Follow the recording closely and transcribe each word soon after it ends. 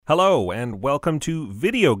Hello, and welcome to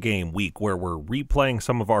Video Game Week, where we're replaying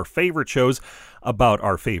some of our favorite shows about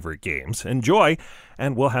our favorite games. Enjoy,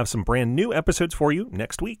 and we'll have some brand new episodes for you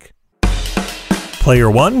next week.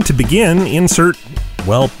 Player 1, to begin, insert,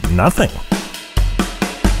 nothing.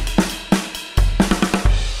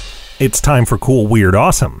 It's time for Cool, Weird,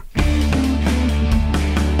 Awesome.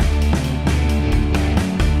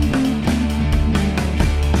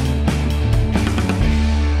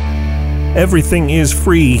 Everything is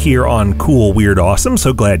free here on Cool, Weird, Awesome,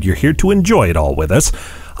 so glad you're here to enjoy it all with us.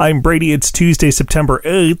 I'm Brady, it's Tuesday, September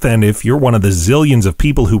 8th, and if you're one of the zillions of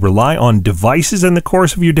people who rely on devices in the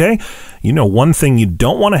course of your day, you know one thing you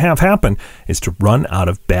don't want to have happen is to run out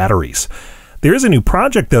of batteries. There is a new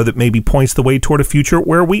project, though, that maybe points the way toward a future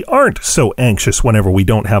where we aren't so anxious whenever we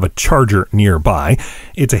don't have a charger nearby.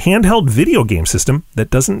 It's a handheld video game system that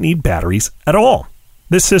doesn't need batteries at all.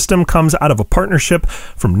 This system comes out of a partnership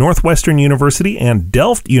from Northwestern University and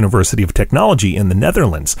Delft University of Technology in the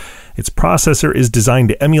Netherlands. Its processor is designed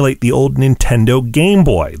to emulate the old Nintendo Game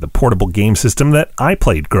Boy, the portable game system that I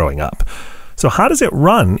played growing up. So how does it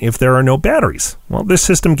run if there are no batteries? Well, this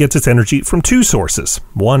system gets its energy from two sources.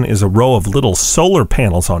 One is a row of little solar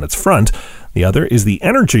panels on its front. The other is the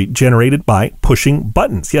energy generated by pushing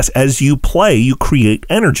buttons. Yes, as you play, you create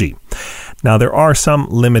energy. Now, there are some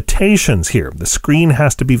limitations here. The screen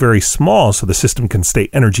has to be very small so the system can stay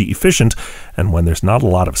energy efficient, and when there's not a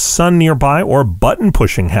lot of sun nearby or button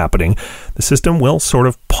pushing happening, the system will sort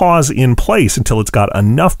of pause in place until it's got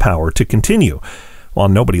enough power to continue. While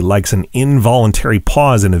nobody likes an involuntary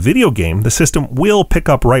pause in a video game, the system will pick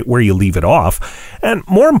up right where you leave it off. And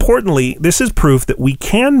more importantly, this is proof that we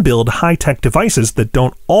can build high-tech devices that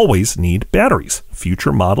don't always need batteries.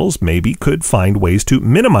 Future models maybe could find ways to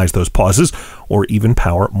minimize those pauses or even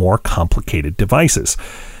power more complicated devices.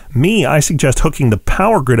 I suggest hooking the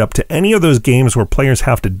power grid up to any of those games where players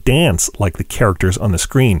have to dance like the characters on the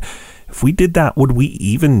screen. If we did that, would we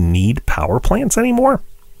even need power plants anymore?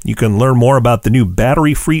 You can learn more about the new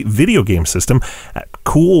battery-free video game system at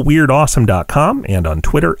coolweirdawesome.com and on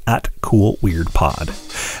Twitter at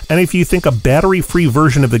coolweirdpod. And if you think a battery-free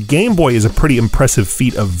version of the Game Boy is a pretty impressive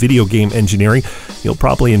feat of video game engineering, you'll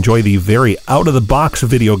probably enjoy the very out-of-the-box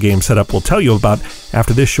video game setup we'll tell you about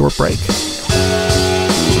after this short break.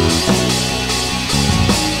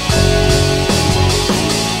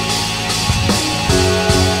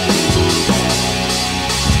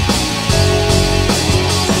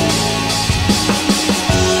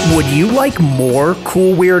 Would you like more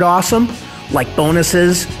Cool, Weird, Awesome? Like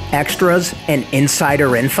bonuses, extras, and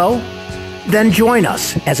insider info? Then join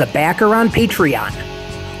us as a backer on Patreon.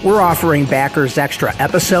 We're offering backers extra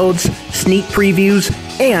episodes, sneak previews,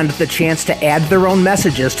 and the chance to add their own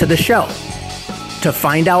messages to the show. To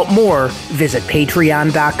find out more, visit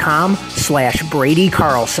patreon.com/Brady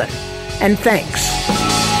Carlson. And thanks.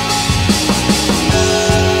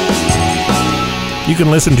 You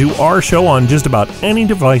can listen to our show on just about any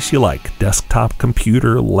device you like. Desktop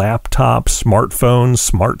computer, laptop, smartphone,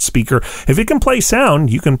 smart speaker. If it can play sound,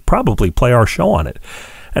 you can probably play our show on it.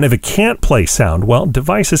 And if it can't play sound, well,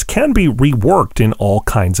 devices can be reworked in all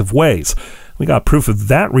kinds of ways. We got proof of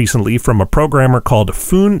that recently from a programmer called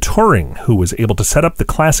Foon Turing, who was able to set up the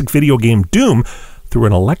classic video game Doom through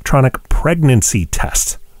an electronic pregnancy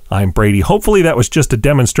test. I'm Brady. Hopefully that was just a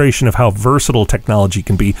demonstration of how versatile technology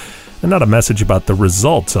can be, and not a message about the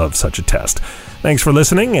results of such a test. Thanks for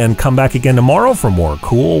listening, and come back again tomorrow for more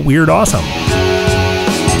Cool, Weird, Awesome.